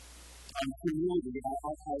Humility,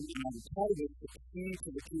 I'm part of it, the key to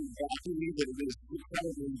the kingdom of God. I believe that it is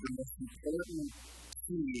incredibly the most important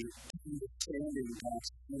key to understanding God's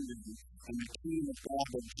kingdom and the kingdom of God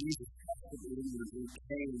that Jesus Christ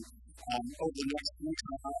came. Over the next week,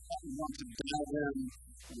 I want to dive in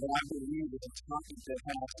what I believe is a topic that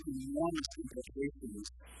has enormous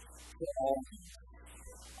implications for all of us.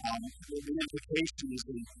 The implication is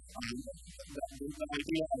the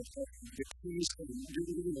idea of the keys to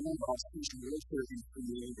the number of spiritual warfare in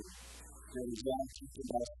created. That is why I teach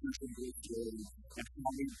about spiritual warfare and how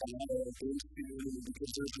we battle against the enemy,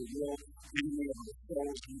 because there's a real enemy of our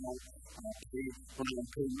souls. We don't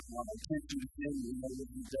pay attention to him. We know what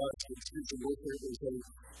he does. But spiritual warfare is a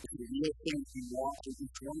real thing we walk through.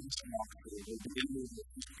 Each one of us walk through. The enemy is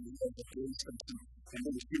against us. And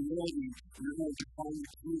then humility, you're going to find the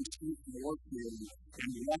key to spiritual warfare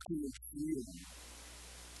and walking with freedom.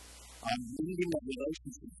 Leading of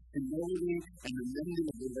relationships, humility and the mending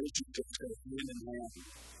of relationships go hand in hand.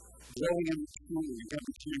 Growing in maturity, we have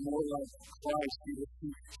to be more like Christ.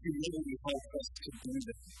 Humility helps us to do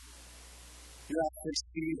that. You have to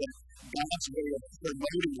see that God's way of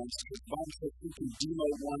promoting us, because God says you can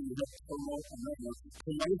demote one, you have to promote another.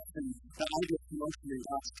 Promotion, the idea of promotion in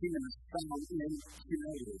God's kingdom is found in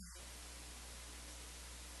humility.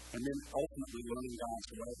 And then ultimately learning God's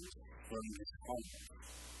ways, learning His heart.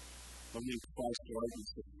 Learning Christ's ways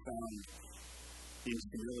is found in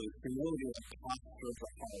humility. Humility is a posture of the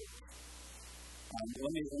heart.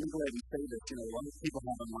 Let me go ahead and say this. A lot of people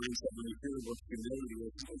have a mindset when you hear the word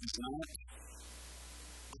humility, it's not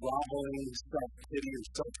groveling, self-pity, or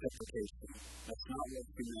self-deprecation. That's not what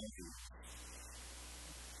humility is.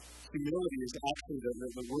 Humility is actually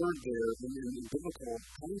the word there in the biblical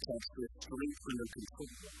context is strength under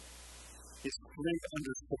control. It's strength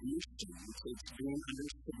under submission. It's being under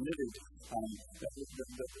submitted.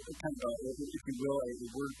 If you will, a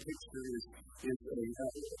word picture is a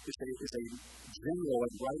general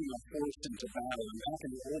like riding a horse into battle. And back in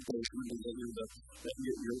the old days,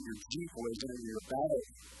 your jeep was your battle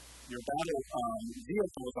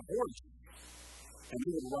vehicle was a horse. And he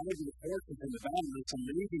would ride the horses in the battle. It's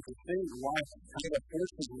amazing to think how the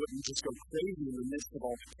horses wouldn't just go crazy in the midst of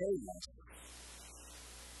all the chaos.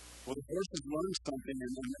 Well, the horses learned something,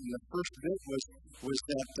 and the first bit was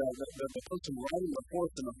that the person riding the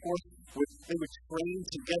horse and the horse would train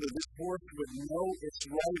together. This horse would know its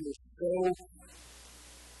rider so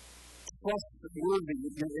trustworthy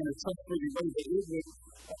in a trustworthy way that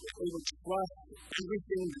it would trust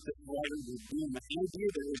everything that this rider would do. And the idea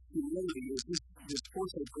that is humility is this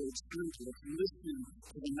horse has great strength, it's listening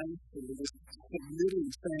to the master, it's submitting,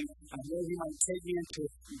 saying, I know he might take me into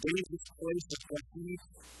dangerous places, but he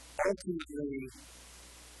ultimately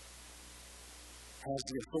has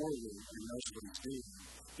the authority and knows what he's doing.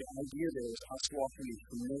 The idea there is us walking in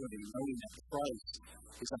humility, knowing that Christ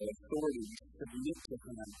is our authority, we submit to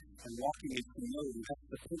him, and walking in humility. That's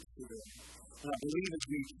the picture there. And I believe as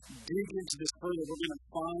we dig into this further, we're going to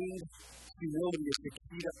find humility as the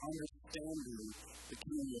key to understanding the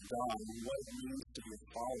kingdom of God and what it means to be a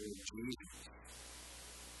follower of Jesus.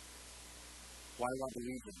 Why do I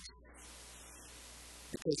believe this?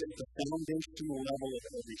 Because at the foundational level of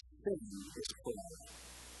every sin is pride.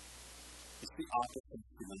 It's the opposite of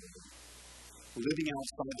humility. Living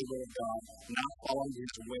outside the will of God, not following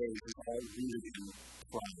His ways, is all rooted in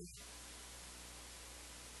pride.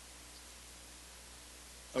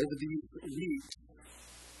 Over these weeks,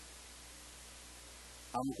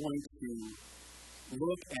 I'm going to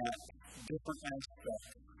look at different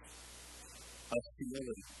aspects of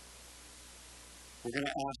humility. We're going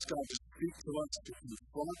to ask God to speak to us, to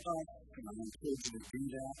confront us, and I encourage you to do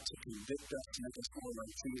that, to convict us, to make us more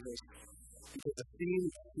like Jesus. Because the theme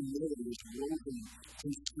of humility is woven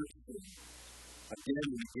in Scripture again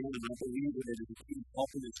and again, and I believe that it is a key to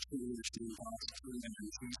helping us to understand God's kingdom and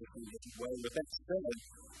Jesus in this way. With that said,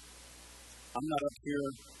 I'm not up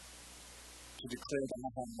here to declare that I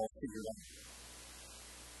have it all figured out.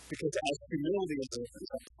 Because as humility is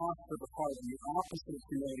a posture of the heart, and the opposite of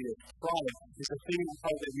humility is pride, is a thing in the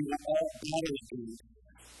heart that we will all battle against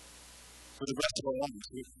for the rest of our lives.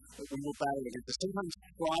 We will battle against it. Sometimes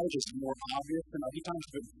pride is more obvious than other times,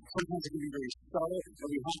 but sometimes it can be very subtle, and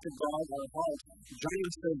we have to guard our hearts.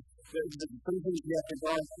 James says that some things we have to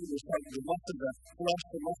guard through is like the lust of the flesh,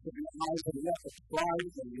 the lust of the eyes, and the lust of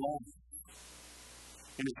pride and love.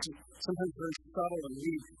 And it's sometimes very subtle, and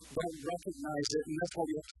we don't recognize it, and that's why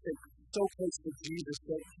we have to stay so close to Jesus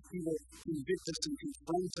that He will convict us and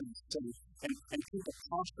confront us and keep a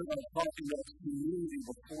posture of heart in that community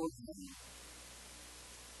before Him.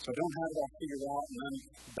 So I don't have it all figured out, and I'm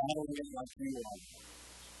battling it like you are.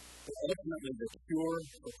 But ultimately the cure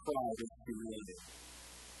for pride is humility.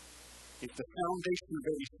 If the foundation of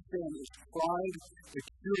every sin is pride, the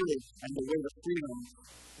cure and the way to freedom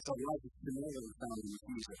is a life of humility found in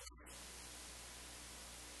Jesus.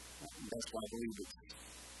 That's why I believe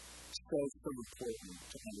it's so important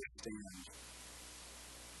to understand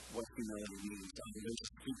what humility means. There's a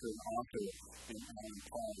speaker and author, and Alan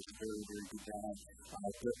Paul is a very, very good guy,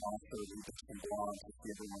 good author, who does some blogs if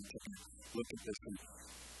you ever want to look at this. And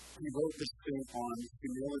he wrote this thing on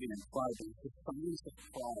humility and pride, and the signs of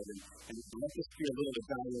pride. And let this be a little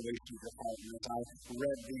evaluation of your heart. And as I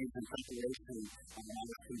read these in preparation, I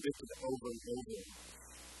was convicted over and over.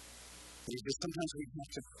 Because sometimes we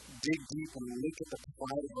have to dig deep and look at the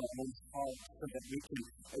pride of our own heart so that we can,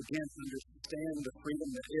 again, understand the freedom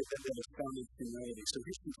that is found in humility. So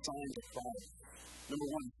here's some signs of pride. Number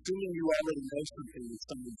one, assuming you already know something and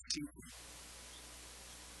someone's teaching.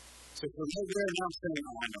 So if we're over there now saying,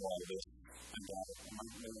 I know all this, I got it, I'm not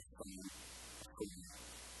really fine.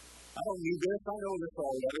 I don't need this, I know this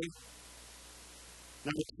already.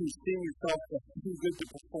 Number two, seeing yourself as too good to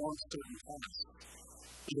perform certain tasks.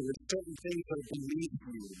 There are certain things that are beneath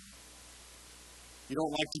you. You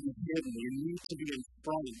don't like to be hidden. You need to be in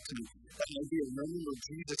front. And that may be a moment where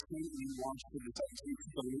Jesus came and you wants to be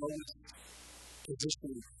the lowest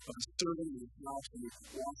position of a servant in his house, and he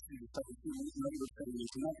wants to be number saying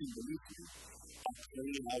there's nothing beneath you. I'll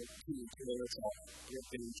clean out chairs, I'll get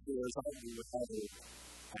down chairs, I'll do whatever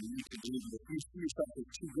I need to do. But if you see yourself as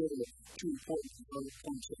too good or too important to other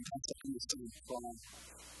functions, that's a understand pride.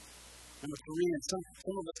 Number three, and some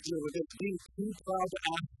of us deal with it, being too proud to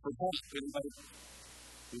ask for help.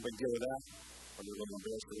 Anybody deal with that? Or you're a little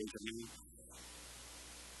embarrassed to raise your hand?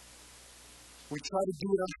 We try to do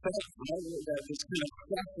it ourselves, right? That this kind of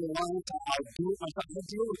self-reliance, I'll do it myself. I'll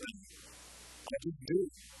deal with it. I just do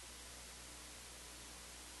it.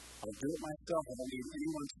 I'll do it myself. I don't need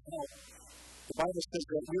anyone's help. The Bible says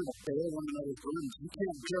that we're to bear one another's burdens. You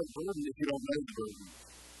can't bear a burden if you don't know the burden.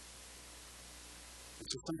 And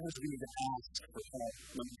so sometimes we need to ask for help.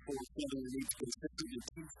 Number four, feeling the need to consistently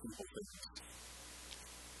teach people things.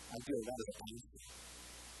 I feel that as a pastor.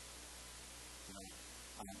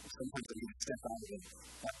 Sometimes I need to step out of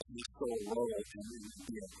that pastoral role and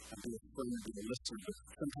be a friend, be a listener. But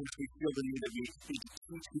sometimes we feel the need that we need to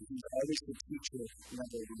teach people. Always the teacher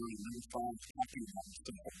level of learning. Number five, talking about it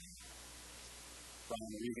simple.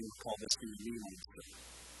 Brian Regan called this the nuance.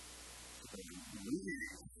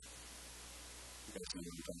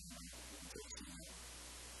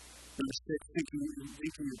 Number six, thinking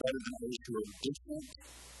you're better than those who are different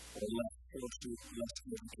or less fortunate, less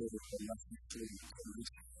educated, or less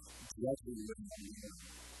experienced. Judging them on the air.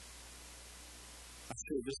 I'll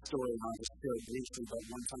share this story, and I'll just share it briefly, but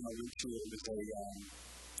one time I went to it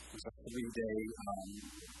was a 3-day,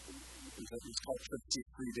 it was called 53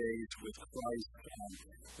 Days with Christ.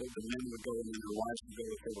 The men would go and their wives would go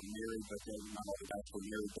if they were married, but not all the guys were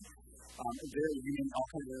married. There, you mean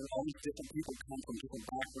all these different people come from different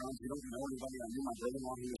backgrounds. You don't know anybody. I knew my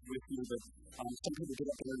brother-in-law who was with me, but some people get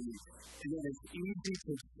up there and it's easy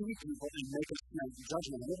to see people and make a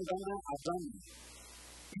judgment. Have you ever done that? I've done that.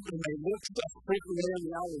 And they looked up frequently in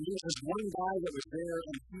the hour. There was one guy that was there,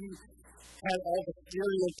 and he had all the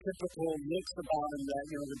stereotypical looks about him that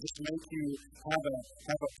that just make you have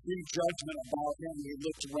a prejudgment about him. He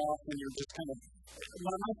looked rough, and you're just kind of.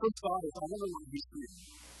 My first thought is, I wonder what he's doing.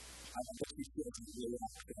 I bet he feels really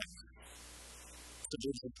active. So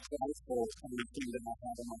there's a prideful kind of thing that I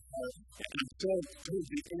have in my heart. And until towards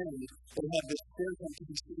the end, they had this stereotype to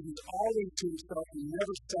he was always to himself. He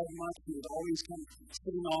never said much. He was always kind of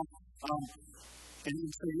sitting off. And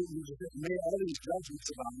so he just made all these judgments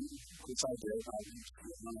about him, which I did about him, to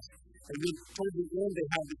be honest. And then toward the end, they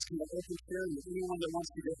have this kind of open sharing with anyone that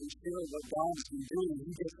wants to get and share what God has been doing.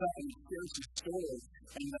 He gets up and he shares his story.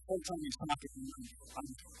 And the whole time he's talking,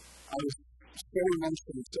 I was so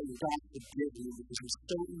emotional, so God forgive me, because it was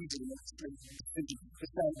so easy to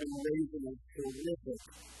just have been raised in a horrific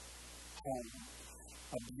home.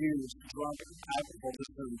 Abused, drunk,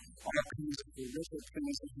 alcoholism, all kinds of horrific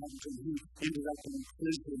things that happened to him. He ended up in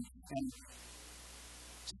prison and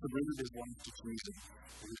surrendered his life to Jesus.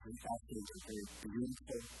 And it was absolutely a very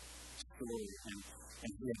beautiful story.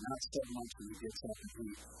 And he had not said much when he gets up and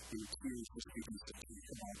he in tears just begins to talk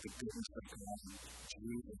about the goodness of God and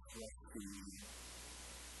Jesus Christ in me.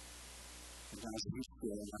 And as he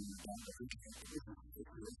stood on the back of his head,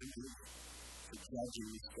 for judging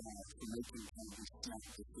this God, for making him these snap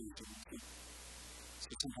decisions. So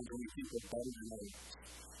sometimes when we think we're better than others,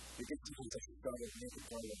 we get sometimes like a struggle to make it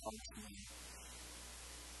part of our hearts.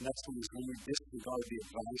 Next one is when we disregard the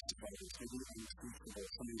advice of others. When we're untruthful,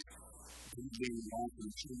 somebody's being wrong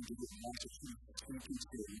and changing it, and also speaking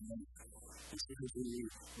to it, and so when we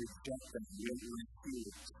reject them, we don't really feel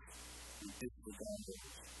it, we disregard it.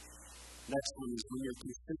 Next one is when you're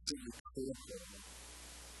consistently critical.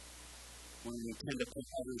 When we tend to put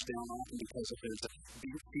others down often because if there's a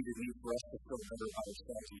deep-seated need for us to feel better about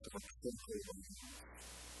ourselves, we put critical of them.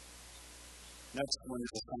 Next one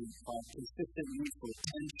is a sign of consistent need for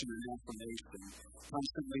attention and affirmation.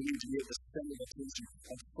 Constantly need to be at the center of attention,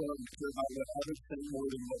 affirmed, care about what others think more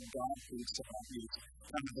than what God thinks about you.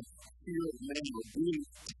 Kind of the fear of men or being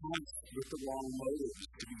tasked with the wrong motives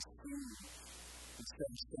to be seen. Instead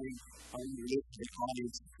of saying, I want to live the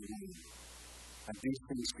audience for you. I do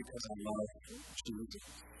things because I love Jesus.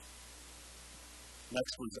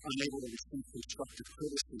 Next one is unable to receive constructive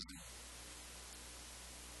criticism.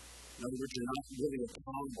 In other words, you're not really a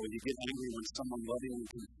tomboy. You get angry when someone lovingly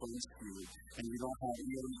confronts you, and you don't have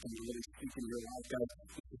anyone to really speak in your life. Guys,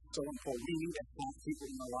 this is so important. We need to have people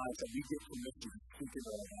in our lives that we get permission to speak in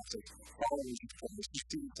our lives as followers of Christ. You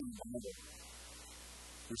see this in the Bible.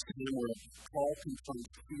 There's a time where Paul confronts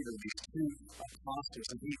Peter, these two apostles,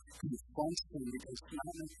 and he confronts them because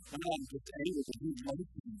not just angry, but he loves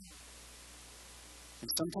them. And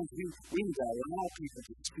sometimes we need to allow people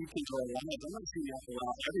to speak into our lives. I'm not saying you have to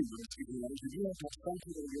allow everyone to speak into our lives, but you have to have some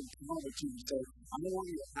people that you're accountable to and say, I don't want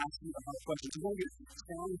you to ask me the hard questions. You don't get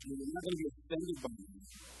challenged with it. You're not going to be offended by them.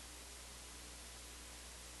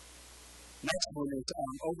 Next one is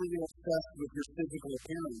overly obsessed with your physical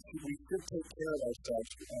appearance. We should take care of ourselves.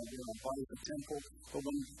 Our body's a temple, but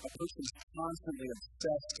when a person is constantly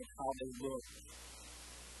obsessed with how they look,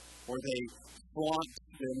 or they flaunt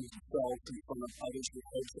themselves in front of others who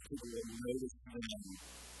hope that people will notice them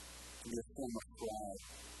in a form of pride.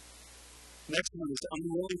 Next one is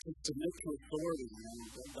unwilling to submit to authority.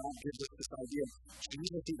 God gives us this idea.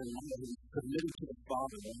 Jesus even wanted to be submitted to the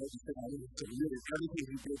Father. The Lord said, I will submit everything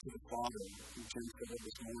he did to the Father. We James said that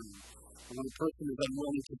this morning. And when a person is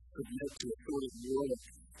unwilling to submit to authority in the world,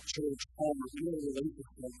 church, home, or any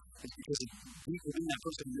relationship, it's because deep within that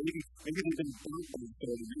person, maybe they've been burnt by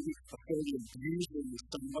authority, maybe authority abused them in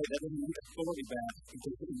some way. That doesn't mean authority back,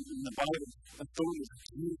 because in the Bible, authority is a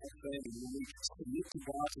beautiful thing. And when we submit to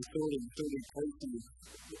God's authority and authority person,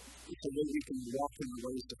 it's a way we can walk in the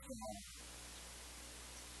ways of God.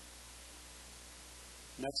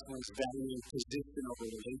 Next one is valuing position over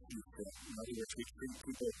relationship. In other words, we treat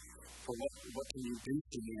people for what can you do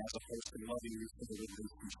to me as opposed to loving you for the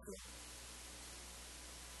relationship.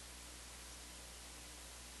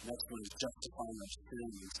 Next one is justifying our sin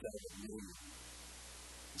instead of admitting it.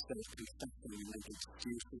 Instead of confessing, we make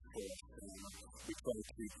excuses for our sin. We try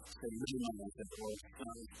to say, minimize it, or it's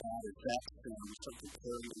not as bad as that sin, or something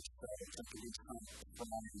carry instead, or something we can't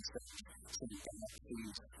provide instead of saying, God,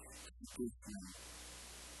 please forgive me.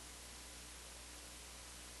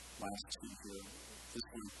 Last two here. This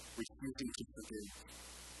one, refusing to forgive,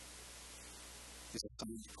 is a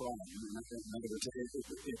sign of pride. In other words,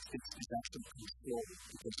 it's actually control.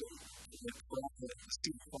 Because the pride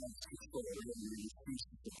seeks God's control, and you refuse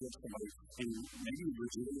to forgive somebody, and maybe you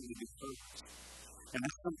legitimately be hurt. And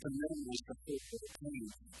that's not to minimize the hurt or the pain,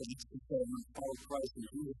 but it's to say, when I follow Christ and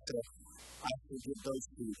Jesus said, I forgive those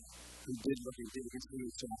who did what they did against me,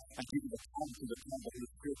 so I give you the power to the power of the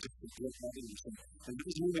Spirit to forgive others. And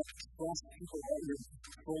because we have to trust people out here,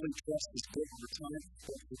 fully trust is good over time,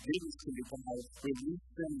 but forgiveness can be by release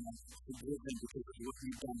them and forgive them because of what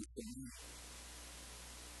you've done for me.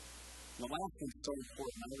 The last one's so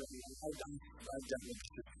important. I've done it.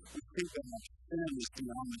 We think that our sin is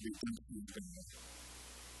beyond the redemption of God.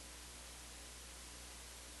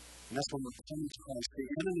 And that's when we're coming to Christ. The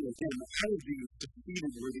enemy, again, how do you defeat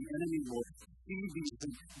it where the enemy will see these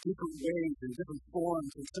in different ways, in different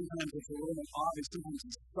forms, and sometimes it's a little bit obvious, sometimes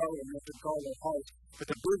it's subtle, and you have to guard our hearts. But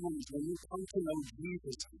the big one is when you come to know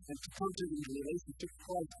Jesus and to come to the relationship with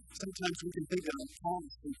Christ, sometimes we can think of our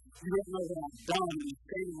past, and you don't know what I've done, and it's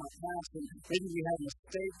in my past, and maybe we have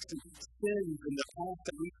mistakes and sins in the past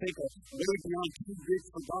that we think are way beyond too big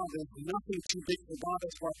for God. There's nothing too big for God.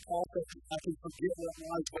 That's why Paul said, I can forget what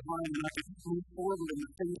lies behind, and I can move forward in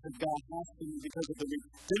the things that God has for me because of the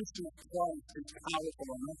redemption of Christ. It's powerful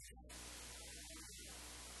enough.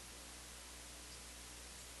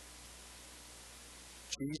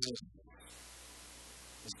 Jesus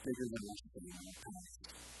is bigger than us in our past.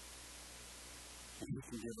 And he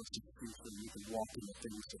can give us the truth and we can walk in the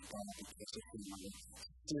things of God because of him.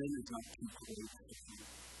 Sin is not too great for him.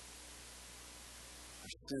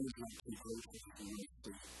 Our sin is not too great for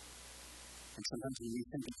him. And sometimes when we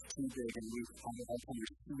think it's too big and we have a hard time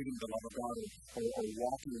receiving the love of God or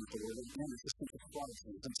walking with the Lord, again, it's a sense of pride,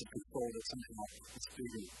 a sense of control that somehow it's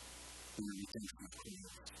bigger than we think it's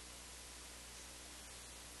bigger.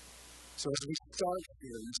 So as we start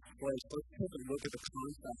here in this place, let's take a look at the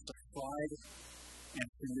contrast of pride and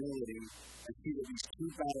humility and see that these two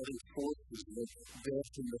battling forces were built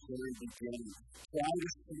from the very beginning. Pride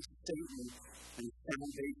is from Satan and the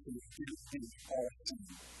foundation of all sin.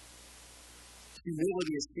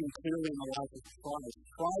 Humility is seen clearly in the life of pride.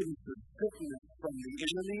 Pride is the sickness from the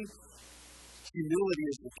enemy. Humility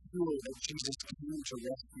is the cure that Jesus came to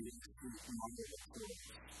rescue from under the poor.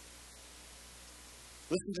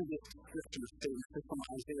 Listen to this description of Satan. This is from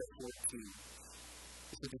Isaiah 14.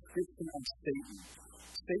 It's a description of Satan.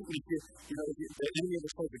 Satan is, the enemy of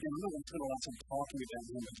the soul. Again, I'm not going to spend a lot of time talking about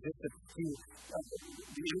him, but just that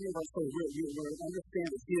the enemy of our soul, we're understand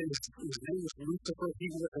that his name is Lucifer. He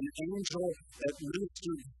was an angel that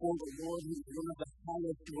ministered before the Lord. He was one of the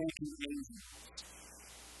highest ranking angels.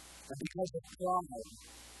 And because of pride,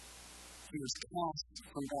 he was cast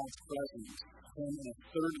from God's presence, and a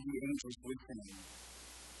third of the angels with him.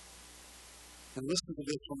 And listen to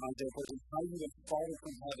this from Isaiah 14. How you have fallen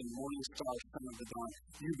from heaven, morning star, son of the dawn.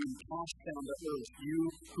 You've been cast down to earth, you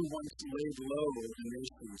who once laid low the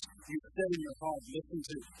nations. You said in your heart, listen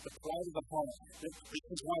to the pride of the heart. This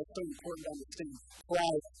is why it's so important to understand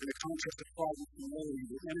pride in the context of pride and humility.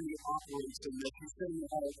 The enemy operates in this. You said in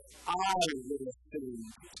your heart, I will ascend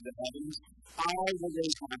to the heavens. I will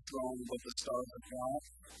raise my throne above the stars of God.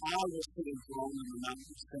 I will sit enthroned in the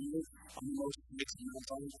mountain of Sinai, on the most mixed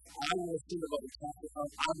mountain. I will ascend above the top of God.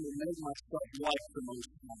 I will make myself like the Most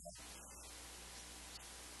High.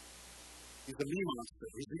 He's a me monster.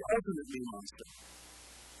 He's the ultimate me monster.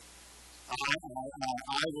 I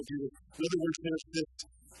will do this. In other words, there's this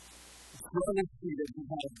jealousy that he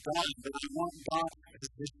has God, that I want God to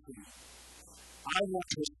exist in me. I want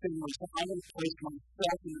to ascend myself. I want to place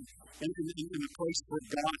myself in the place where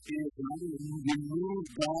God is, and I want to remove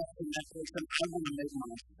God from that place, and I want to make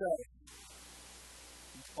myself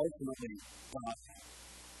ultimately God.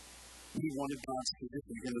 We wanted God's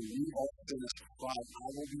position. We're going to leave all sin as pride. I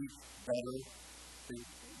will be better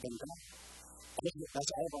than God.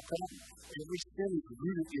 That's all about God. Every sin is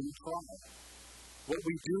rooted in pride. What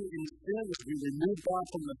we do in sin is we remove God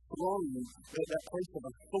from the throne, that place of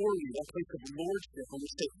authority, that place of lordship, and we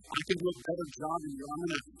say, I can do a better job than you. I'm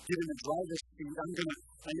going to get in the driver's seat. I'm going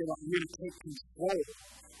to take control.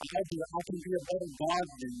 I can be a better God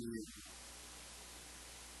than you.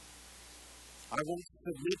 I won't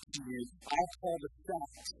submit to you. I'll call the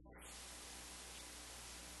shots.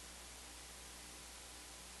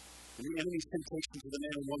 And the enemy's temptation to the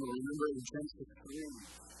man and woman, remember in Genesis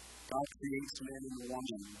 3, God creates man and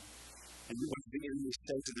woman. And what does the enemy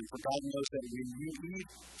say to them? For God knows that when you eat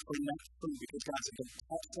from that fruit, because God said, don't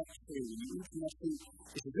touch that fruit. When you eat from that fruit,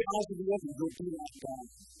 if the eyes of the open, you'll be like God,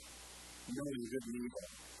 knowing good and evil.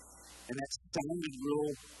 And that sounded real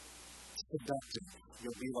seductive.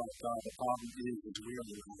 You'll be like God. The problem is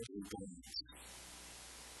really not who God is.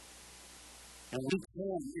 And we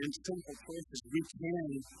can, in simple choices, we can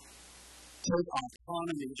take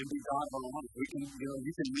autonomy and be God of our own. We can,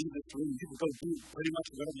 you can leave this room. You can go do pretty much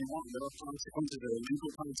whatever you want. There are consequences. There are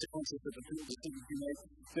legal consequences to the decisions you make.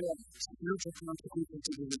 There are spiritual consequences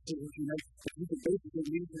to the decisions you make. But you can basically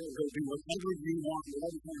leave here and go do whatever you want,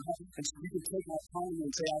 whatever you want. And so you can take autonomy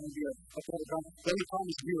and say, I will be a better God. The only problem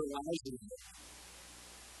is we are rising.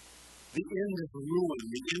 The end is ruin,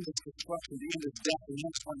 the end is destruction, the end is death, and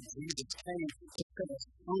that's why Jesus came to set us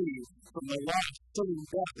free from the life of sin and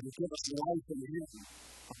death and to give us life in Him.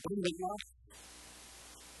 Abundant life.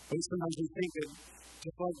 But sometimes we think that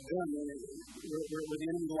just like them, we're the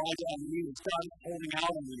enemy lies on me, God is holding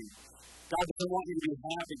out on me. God doesn't want you to be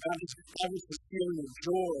happy. God is the feeling of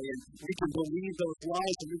joy, and we can believe those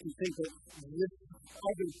lies, and we can think that this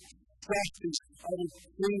other these other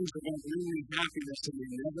things are going to bring me happiness, and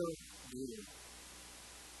they never do.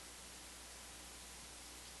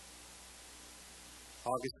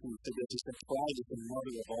 Augustine said this, he said, pride is the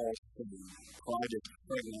mother of all sin. Pride is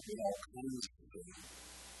pregnant with all kinds of sin.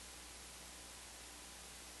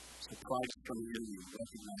 So pride is from the enemy.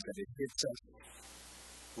 Recognize that it hits us.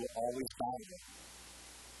 We'll always battle it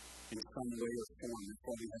in some way or form. That's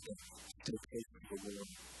why we have to stay patient with the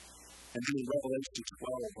Lord. And then in Revelation 12,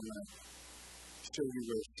 I'm going to show you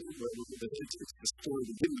it's the story.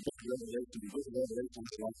 We didn't get to Revelation. We go to Revelation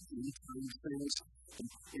to like three times things.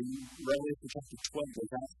 In Revelation chapter 12,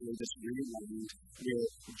 there's actually this reading where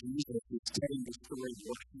Jesus is telling the story of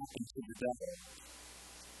what happened to the devil.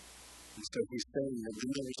 And so he's saying that when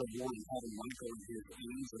there was a warning, having Michael and his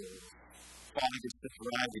angels fight is the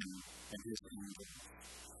dragon and his angels.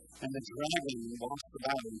 And the dragon lost the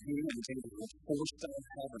battle, and he and his angels were forced out of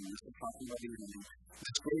heaven. This is talking about the enemy.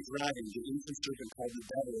 This great dragon, the ancient serpent called the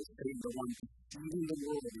devil, is Satan, the one deceiving the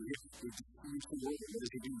world. And he deceives the world. What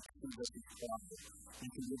does he do? He deceives us with pride. You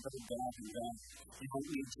can live by God and God. You don't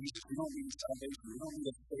need Jesus. You don't need salvation. You don't need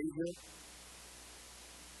a Savior.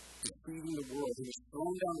 Deceiving the world. He was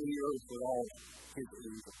thrown down to the earth with all his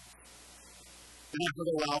angels. And after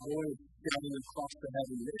the loud voice shouting across the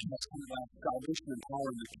heaven, it has come back salvation and power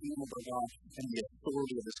in the kingdom of our God and the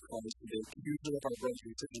authority of his Christ. The accuser of our brothers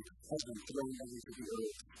and sisters has been thrown down into the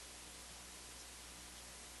earth.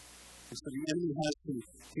 And so the enemy has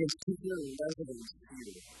temporary residence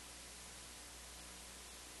here.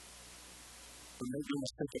 But make no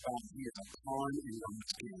mistake about it, he is a pawn in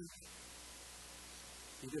God's game.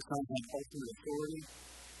 He does not have ultimate authority.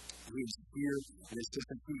 He is here, and it's just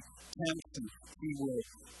that he tempts and he will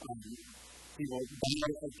battle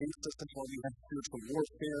against us. That's why we have spiritual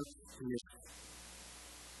warfare. He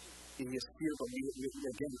is here, but we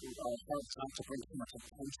again, our hearts not to bring too much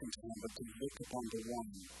attention to him, but to look upon the one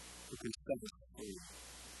who can set us free.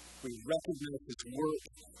 We recognize his work,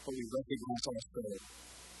 but we recognize also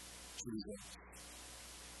Jesus.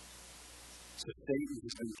 So Satan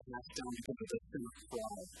has been cast down because of the sin of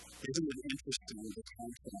pride. Isn't it interesting, the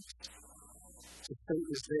contrast? So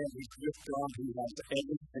Satan is there, he's with God, he has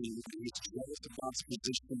everything, he's jealous of God's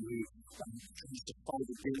position, he tries to fight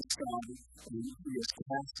against God, and he is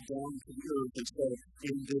cast down to the earth. And so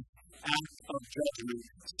in this act of judgment,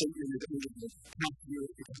 Satan is able to cast the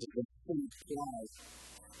earth because of the sin of pride.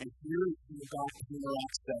 And here is how God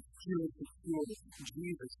counteracts that. Here is the cure.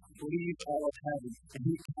 Jesus leaves all of heaven, and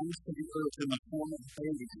he comes to the earth in the form of a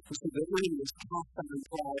baby. And so the enemy is cast down in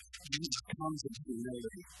pride. Jesus comes in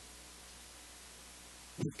humility.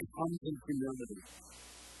 He comes in humility.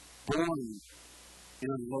 Born in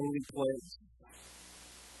a lowly place,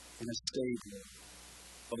 in a stable.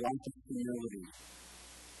 The life of humility.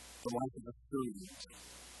 The life of a servant.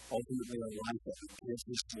 Ultimately, a life that gives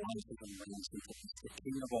his life as a ransom for us. The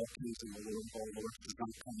King of all kings and the Lord of all lords does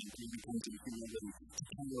not come in. He comes in humility to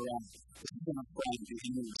counteract the sin of pride. The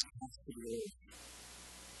enemy is cast to the earth.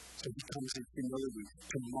 So he comes in humility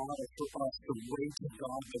to model for us the way to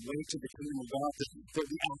God, the way to the kingdom of God, that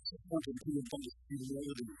the access point of the kingdom of God is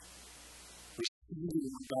humility.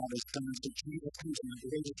 Receiving what God has done. So Jesus comes in the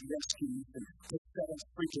greatest rescue mission to set us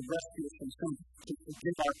free, to rescue us from sin, to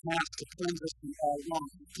forgive our past, to cleanse us from all wrong,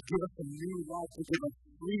 to give us a new life, to give us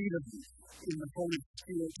freedom in the Holy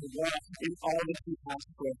Spirit to walk in all that he has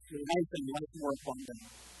for us, to life and life more abundant.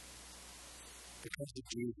 Because of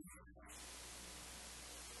Jesus.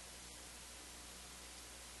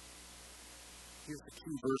 Here's the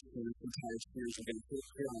key verse in this entire series. We're going to hit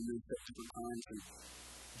here on this at different times. And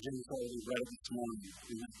Jim's already read it this morning.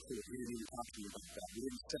 We didn't even talk to you about that. We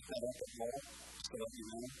didn't set that up at all, just to let you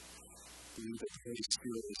know. We knew that the Holy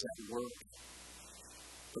Spirit is at work.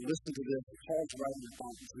 But listen to this. Paul's writing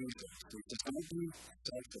about Jesus. He says, don't be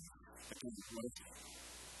selfish. Again, what?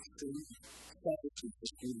 Selfishness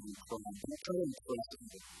is being in pride. Don't try to impress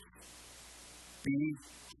others. Be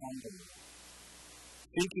humble.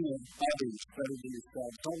 Thinking of others better than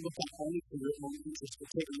yourself. Don't look out only for your own interest,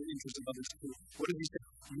 but take the interest of others too. What did he say?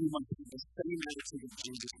 You must have the same attitude of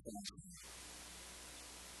Jesus Christ.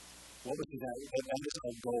 What was his attitude? That is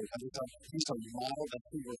our goal. He's a model that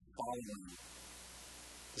we were following.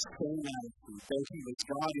 The same attitude. Though he was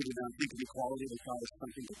God, he did not think of equality with God as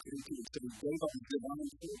something to cling to. Instead, he gave up his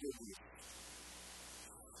divine privilege.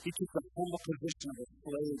 He took the humble position of a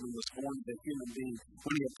slave and was born as a human being.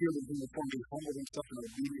 When he appeared in human form, he humbled himself in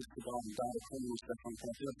obedience to God and died according to his death on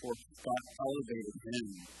cross. Therefore, God elevated him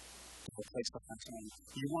to the place of excellence.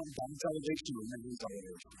 Do you want God's elevation or men's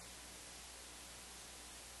elevation?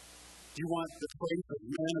 Do you want the praise of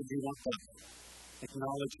men or do you want the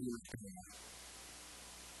acknowledgement of God?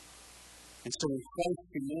 And so in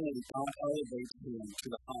Christ's humility, God elevates him to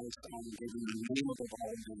the highest honor, giving the name above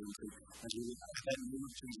all names. As we look at that name of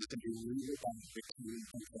Jesus, to be kneeled by the King and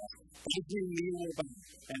confess. Every knee will bow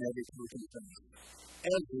and every tongue confess.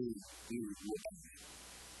 Every knee will bow.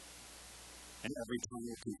 And every tongue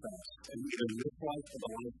will confess. And either in this life or the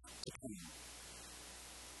life to come.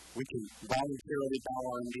 We can voluntarily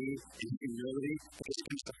bow our knee in humility because it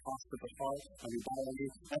comes to cost of the heart and we bow our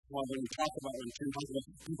knee. That's why when we talk about when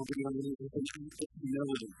people get on the knees, it's an act of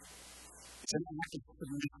humility. It's an act of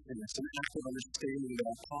submission. It's an act of understanding that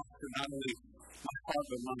I posture not only my heart,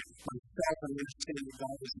 but myself, and understand that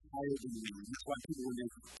God is higher than me. That's why people, when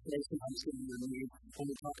they pray, sometimes get on their knees, when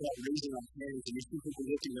we talk about raising our hands, and you see people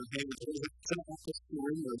lifting their hands, it's an act of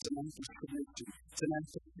surrender. It's an act of submission. It's an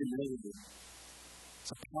act of humility.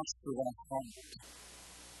 It's a posture of our heart.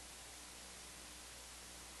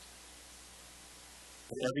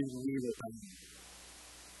 But every knee will bow.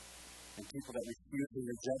 And people that refuse to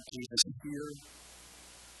reject Jesus here,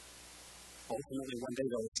 ultimately one day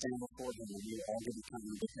they'll stand before him and we will all give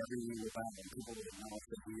account, but every knee will bow and people will acknowledge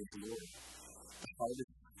that he is Lord. The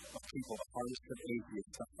hardest of people, the hardest of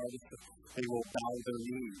atheists, the hardest of, they will bow their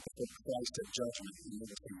knee before Christ at judgment and they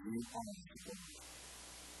will say, you are Lord.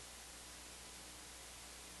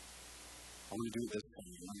 I want to do this for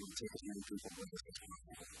you. I'm going to take as many people with us as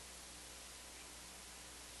possible.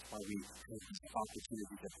 While we have this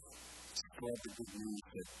opportunity to spread the good news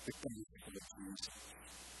that the gospel of Jesus.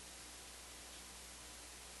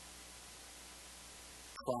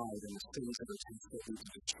 Pride and the things that are tempted into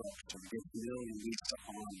destruction. Give humility leads to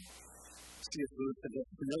honor. C.S. Lewis said that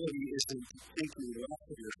humility isn't thinking less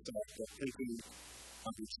of yourself, but thinking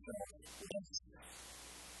of yourself less.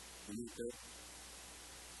 You need that?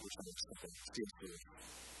 Which I was thinking. C.S. Lewis.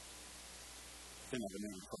 I think I've been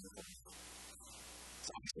in trouble for this.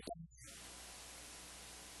 It's actually bad.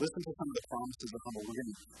 Listen to some of the promises of humble. We're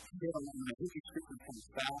going to hit on them. I think these scriptures come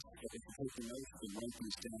fast, but if you take the notes, you can write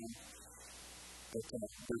these down. But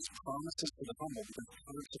there's promises for the humble, but there's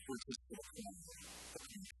consequences for the humble.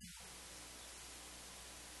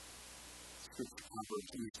 Scripture Proverbs,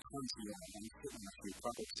 in its country, I'm sitting with you.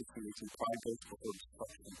 Proverbs 16:18, pride goes before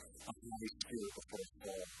destruction, a haughty spirit before a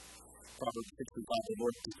fall. Proverbs 65, the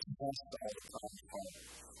Lord detests all the proud heart.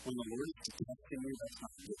 When the Lord is detesting you, that's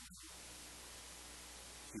not good.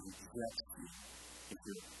 He rejects you if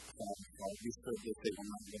you're proud of God. You said that they will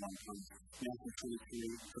not get on time. Matthew 23,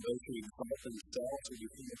 for those who exalt themselves or you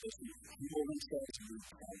think of those who humble themselves and be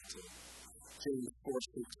proud to. James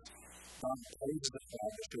 4:6, God praises the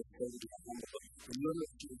proud but shows favor to the humble. But the limit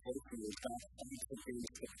to the faithful is God fights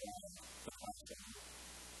against the proud, the hostile.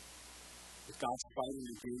 If God's fighting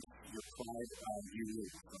against your pride, you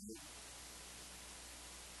lose, right?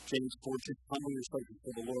 James 4:6, humble yourself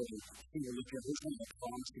before the Lord, and he will lift you up. Here's one of the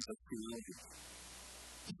promises of humility.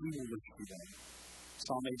 He will lift you up.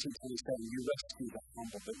 Psalm 18:27, you rescue the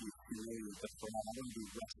humble, but you humiliate the proud. I want to be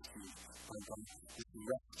rescued by God. This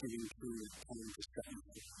rescuing through and coming to set me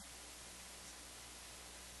free.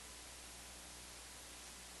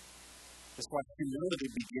 That's why humility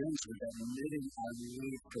begins with admitting our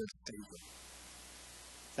need for a Savior.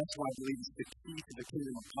 That's why I believe it's the key to the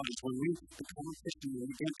kingdom of God. Is when we become a Christian, when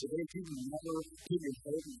we get today, people never put your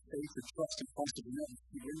hope and faith and trust in Christ. You've never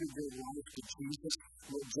surrendered your life to Jesus.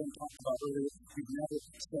 What Jim talked about earlier, you've never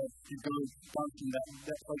said you've gone from that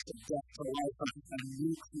place of death to life, a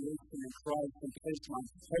new creation in Christ, and placed my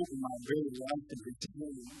hope in my very life and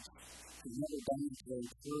retained. You've never done it to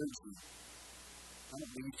encourage you. I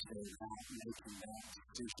don't believe today not making that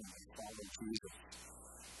decision to follow Jesus.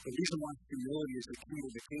 The reason why humility is the key to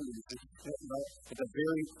the kingdom is that at the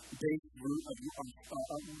very base root of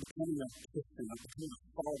becoming a Christian, of becoming a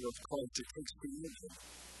follower of Christ, it takes humility.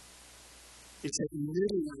 It's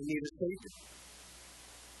admitting that we need a Savior.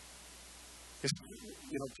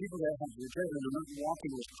 People that have regret and are not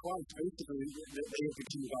walking with Christ, basically, they have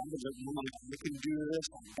become godless. I can do this,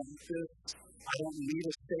 I got this. I don't need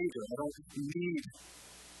a Savior. I don't need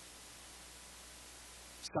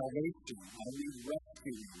salvation. I don't need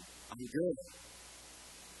rescue. I'm good.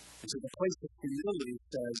 And so the place of humility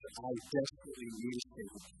says, I desperately need a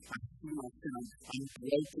Savior. I see my sin. I'm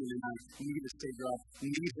broken and I need a Savior. I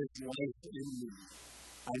need His life in me.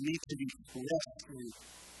 I need to be rescued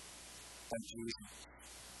by Jesus.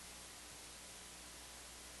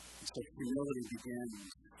 And so humility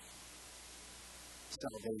begins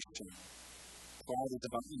salvation. Pride is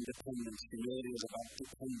about independence. Humility is about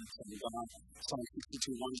dependence on God. Psalm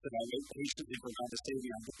 62:1 said, I wait patiently for God to save me.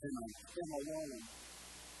 I depend on Him alone.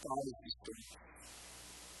 God is the strength.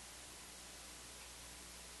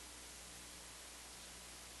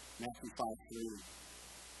 Matthew 5:3.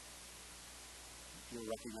 You'll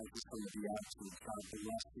recognize this from the Beatitudes. God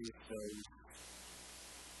blesses those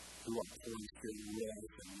who are poor in spirit, live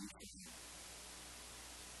and need.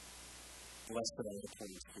 Blessed are the poor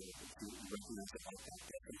in spirit, if you recognize it like that.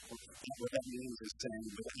 What that means is saying,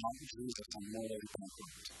 without Jesus, I'm morally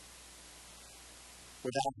bankrupt.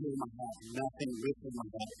 Without him, I have nothing. With him, I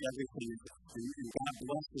have everything. And God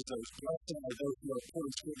blesses those. Blessed are those who are poor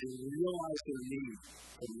in spirit and realize their need.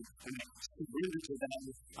 And I surrender to that.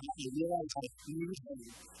 I realize I need him.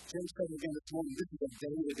 Jim said again this morning, this is a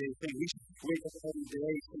day-to-day thing. We should wake up every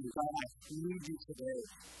day saying, God, I need you today.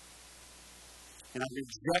 And I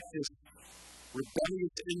reject this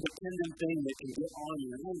rebellious, independent thing that can get on you.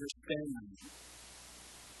 And I understand that.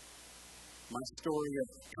 My story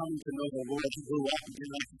of coming to know the Lord as I grew up,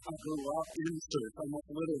 I grew up in church,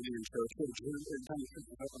 almost literally in church. So every time you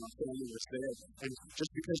pick up, my family was there. And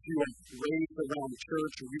just because you are raised around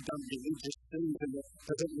church or you've done religious things,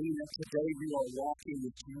 doesn't mean that today you are walking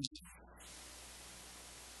with Jesus.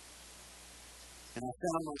 And I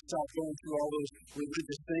found myself going through all those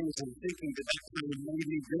religious things and thinking that that's going to make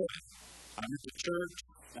me good. I went to church,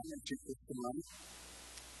 I went to Christian life.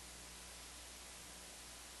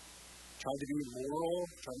 Tried to be moral,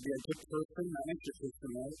 tried to be a good person, I went to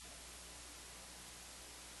Christian life.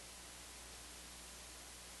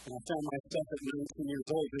 And I found myself at 19 years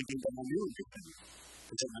old thinking that I knew everything.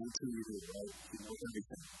 Because at 19 years old, right? You know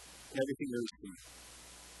everything. Everything there is to you.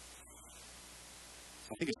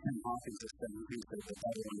 I think it's Tim Hawkins that said, he said that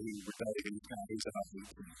that one he rebelled against God, he was about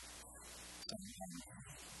 18.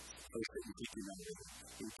 First that you teach you that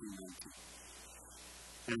 18, 19.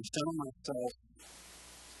 And I found myself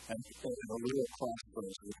at a little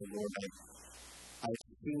crossroads with the Lord. I've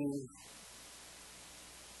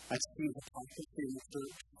seen hypocrisy in the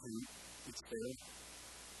church, and it's there,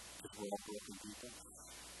 because we're all broken people.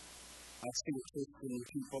 I've seen Christian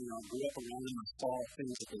people, and I grew up around them, I saw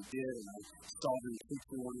things that they did, and I saw them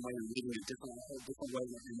preaching one way and living a different way,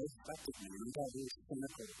 and it affected me. And I got very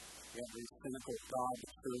cynical. I got very cynical of God,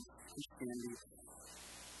 the church, Christianity.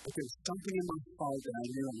 But there's something in my heart that I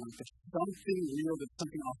knew, and there's something real, there's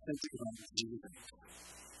something authentic about Jesus.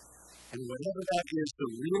 And whatever that is, the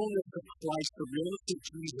realness of Christ, the realness of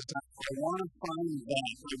Jesus, I want to find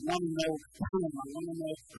that. I want to know him. I want to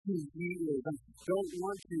know who he is. I don't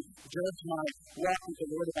want to judge my walk with the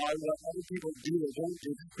Lord about what other people do or don't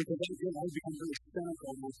do, because then I become very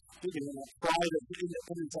cynical. And I pride of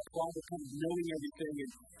independence, I pride of kind of knowing everything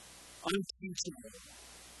and unteachable.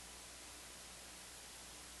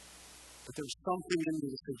 But there's something in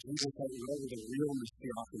this that Jesus had over the realness,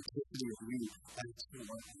 the authenticity of me. That's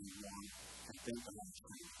what I want. I think about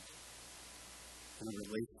him. In a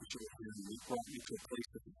relationship with him, he brought me to a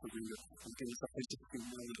place of surrender. I'm getting to a place of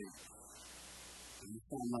humility. And I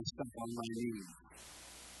found myself on my knees.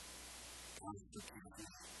 God, forgive me.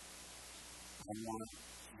 I want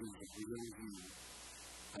you to real you.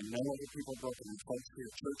 I know other people are broken. I'm close to your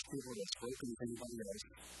church people that's broken with anybody else.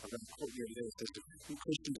 I'm going to quote you today. It says, we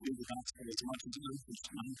Christians need the gospel as much as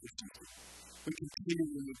non-Christians do. We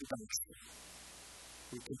continually need the gospel.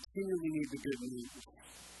 We continually need the good news.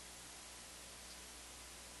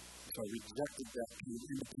 So I rejected that kind of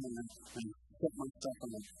independence and put myself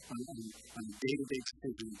on a day-to-day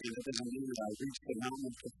decision. And it doesn't mean that I reached the mountain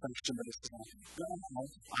of perfection, but it's like, God,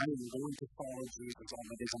 I am going to follow Jesus all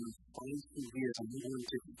my days. I'm going to find who he is. I'm going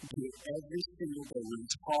to do it every single day. When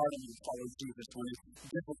it's hard, I'm going to follow Jesus. When it's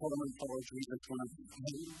difficult, I'm going to follow Jesus. When I'm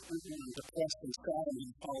depressed and sad, I'm going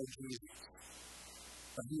to follow Jesus.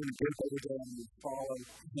 I'm going to give every day. I'm going to follow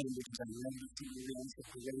him because I know that he is the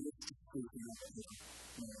greatest decision I've ever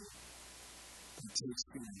made. It takes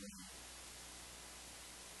me away.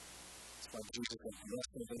 It's like Jesus said,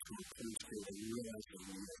 blessed are those who are poor in spirit and realize their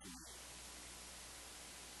need of him.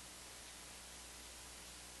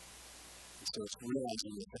 And so it's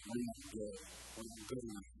realizing that we're not good. We're not good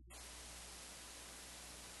enough.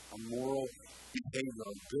 A moral behavior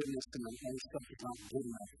of goodness in our own stuff is not good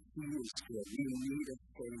enough. He is good. We need a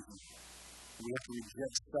Savior. We have to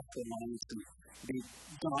reject self-reliance and be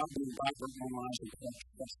godly and vibrant in our lives and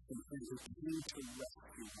trust in him who came to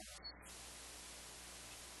rescue us.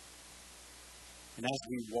 And as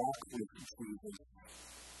we walk with Jesus,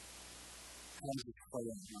 how does it play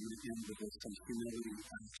out? I'm going to end with this some humility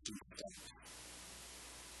action steps.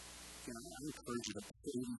 I encourage you to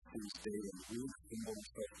pray these things daily. Really humble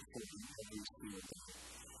yourself before him every single day.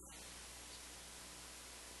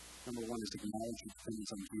 Number one is acknowledge your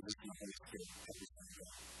dependence on Jesus and the Holy Spirit every single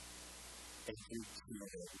day. Every single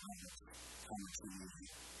day, acknowledge how much you need him.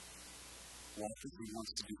 Walk as he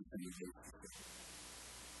wants to do the thing he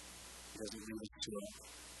doesn't lead us to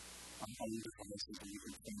our own devices and we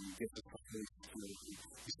can find gift of the Holy Spirit.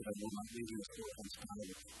 He said, I will not leave you as orphans, but I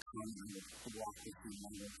will come and I will walk with you and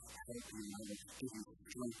I will help you and I will give you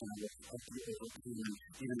strength and I will help you overcome and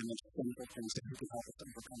even the most sinful things that you can help us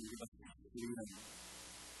overcome and give us freedom.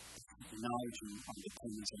 Acknowledging our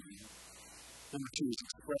dependence on him. Number two is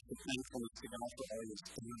express the thankfulness to God for all He's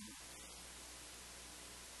done.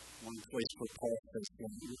 One place where Paul says, give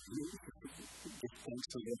thanks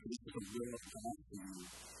to God, this is the will of God for you.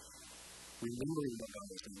 Remembering what God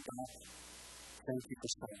has done. God, thank you for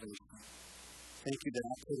salvation. Thank you that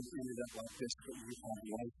I could have ended up like this, but you have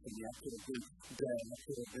life for me. I could have been dead. I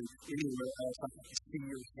could have been anywhere else. I could see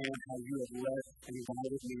your hand, how you have led and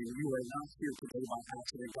guided me. And you are not here today by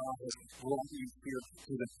accident. God has brought you here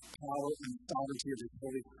through the power and sovereignty of His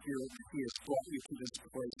Holy Spirit. He has brought you to this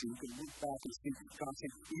place. And you can look back and see God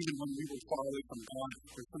saying, even when we were far away from God,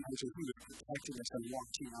 there's sometimes He was protecting us and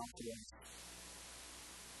watching out for us.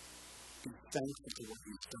 Be thankful for what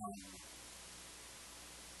He's done.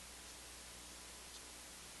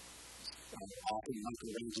 Often Michael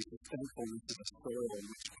Ranges is thankfulness is a soil in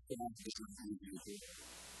which God does not need you to do.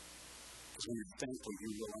 Because when you're thankful, you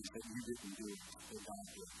realize that you didn't do it, but God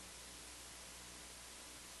did.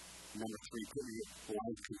 Number three, put your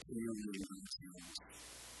life continually in God's hands.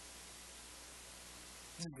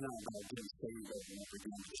 This is not about getting saved over and over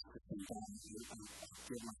again, just to think, God, I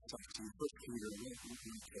feel myself to you. First Peter, what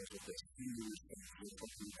cares with this? He understands we're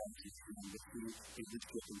talking about His hand, but He gives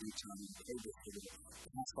you a new time and pay this for it.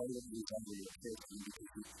 That's all of the anxiety you're facing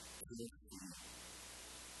because He cares for you.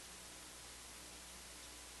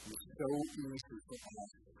 It's so easy for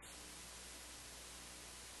us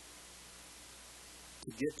to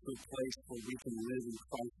get to a place where we can live in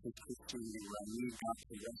Christ with Christianity, where I need God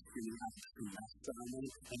to rescue me out of the mess that I'm in,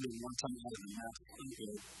 and then once I'm out of the mess, I'm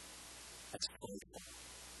good. That's playful.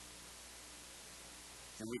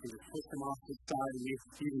 And we can just push them off to the side and we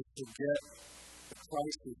even forget the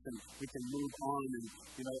crisis and we can move on and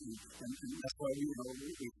that's why we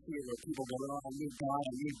see it where people go, oh, I need God,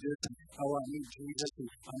 I need this, and oh, I need Jesus, and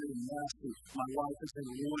I'm in a mess, and my life has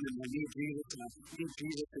been ruined, and I need Jesus, and I need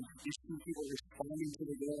Jesus, and you see people responding to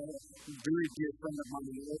the Lord. A very dear friend of mine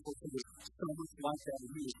in the local who was so much like that,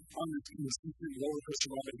 and he was on this consistent roller coaster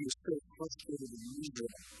ride, but he was so frustrated and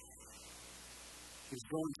miserable. He was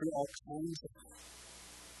going through all kinds of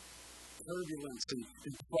turbulence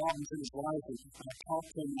and problems in his life, and I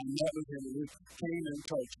talked to him, and I met with him, and he came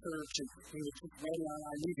into our church, and he was just ready,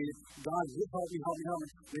 I needed God, you help me,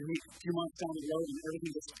 and a few months down the road, and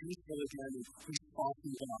everything was peaceful again, and he's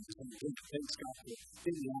talking about it, and thanks God for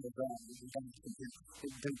getting out of that, and God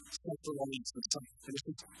has been self-reliance and stuff, and it's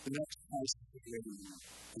just the next crisis is waiting on him,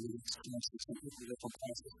 and the next crisis, and it's a different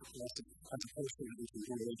crisis for us, as opposed to we can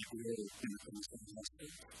go away creative in the things that we have to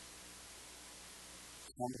do.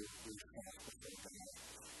 Humble yourself before God.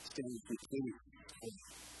 Stand completely holy.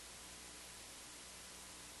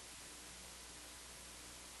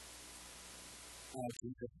 Oh,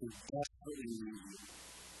 Jesus, we desperately need you.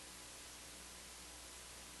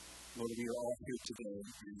 Lord, we are all here today, and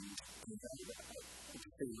I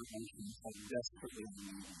just say your mentions, I desperately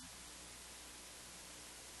need you.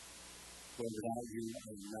 Lord, without you, I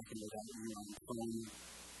am nothing. Without you, I'm prone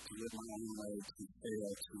to live my own way, to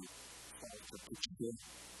fail, to put you good.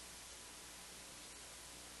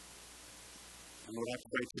 And Lord, I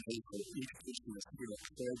pray today for each person that's here. I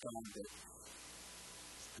pray, God, that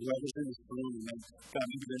whoever's in this room, and God,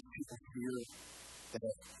 maybe there's people here that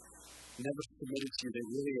have never submitted to you. They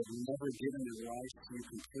really have never given their lives to you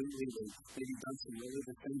completely. They've maybe done some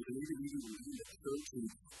religious things, and maybe even in the church and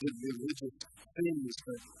did religious things,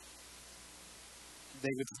 but they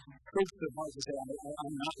would coach their hearts and say,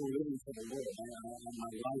 I'm not living for the Lord. My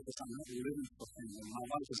life is, I'm not living for Him. And my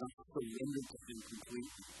life is not surrendered to Him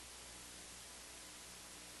completely.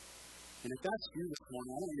 And if that's you this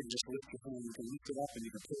morning, I don't need to just lift your hand. You can lift it up and you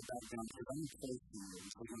can put it back down because I'm facing you.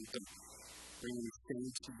 So I'm going to bring any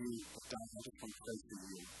things to you. But God, I just want to pray for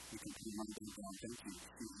you. You can put your money down. Thank you.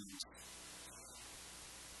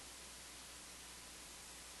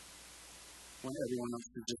 I want everyone else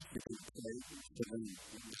to just begin to pray for them.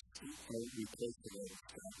 We pray for those,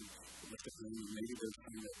 God. Lift their hand. Maybe there's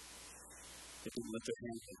some that they didn't lift their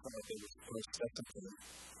hands and thought they were supposed to step into it.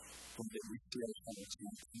 But that we feel how it's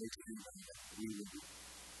not to make it that we would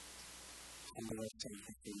humble ourselves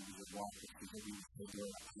before you would walk us and that we would say,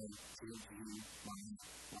 Lord, I feel you, my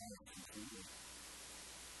life completely.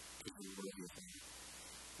 Because we will be there.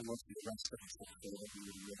 And once the rest of us will feel that we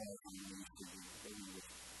would realize how we need to be, that we would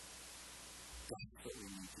desperately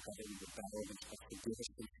need to God, that we would bow and forgive us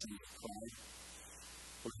for sin of pride.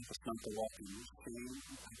 Lord, help us not to walk in your shame,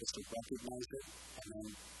 help us to recognize it, and then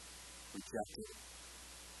reject it,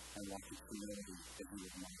 and walk in humility that we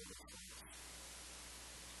would model it.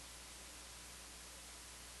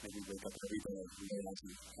 May we wake up every day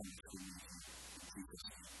realizing how much we need you. In Jesus'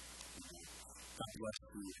 name. God bless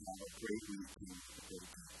you and have a great week.